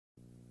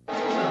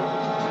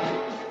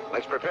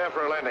Let's prepare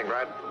for a landing,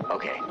 Brad.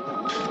 Okay.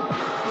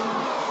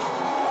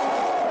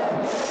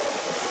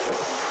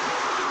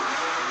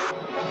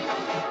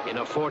 In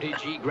a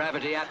 40G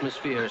gravity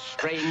atmosphere,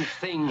 strange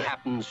thing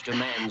happens to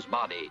man's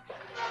body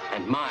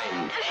and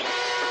mind.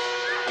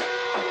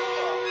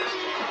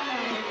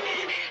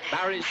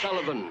 Barry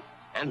Sullivan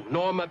and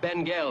Norma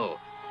Bengell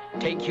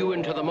take you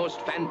into the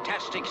most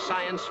fantastic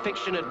science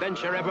fiction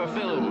adventure ever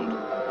filmed.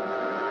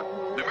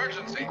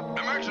 Emergency!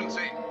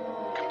 Emergency!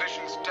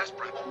 Conditions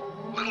desperate.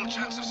 Little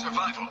chance of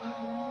survival.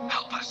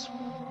 Help us.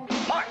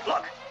 Mark,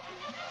 look!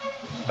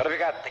 What have you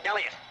got? The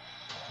Galliot.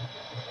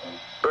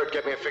 Bert,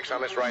 get me a fix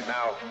on this right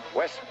now.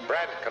 Wes,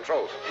 Brad,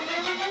 controls.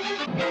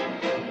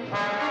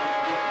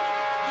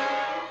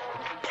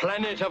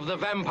 Planet of the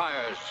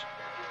vampires.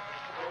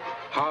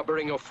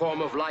 Harboring a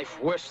form of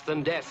life worse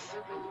than death.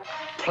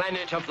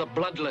 Planet of the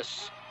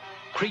bloodless.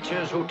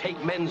 Creatures who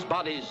take men's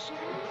bodies,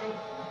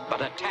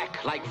 but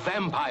attack like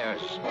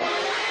vampires.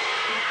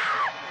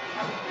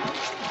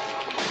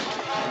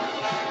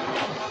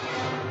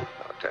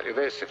 I'll tell you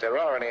this, if there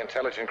are any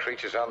intelligent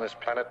creatures on this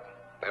planet,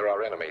 they're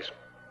our enemies.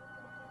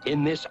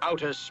 In this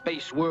outer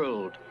space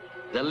world,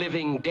 the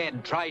living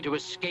dead try to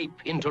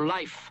escape into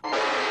life.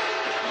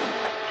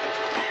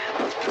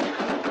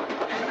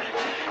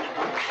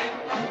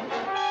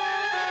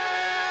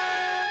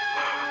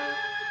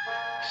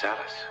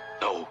 Salas?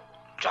 No,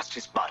 just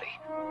his body.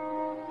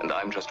 And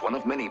I'm just one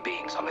of many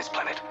beings on this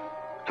planet.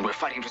 And we're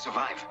fighting to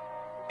survive.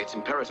 It's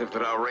imperative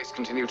that our race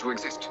continue to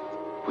exist.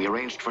 We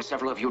arranged for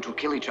several of you to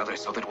kill each other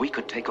so that we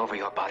could take over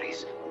your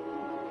bodies.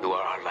 You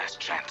are our last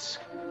chance.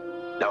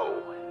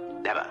 No,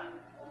 never.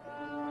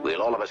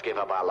 We'll all of us give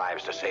up our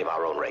lives to save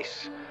our own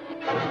race.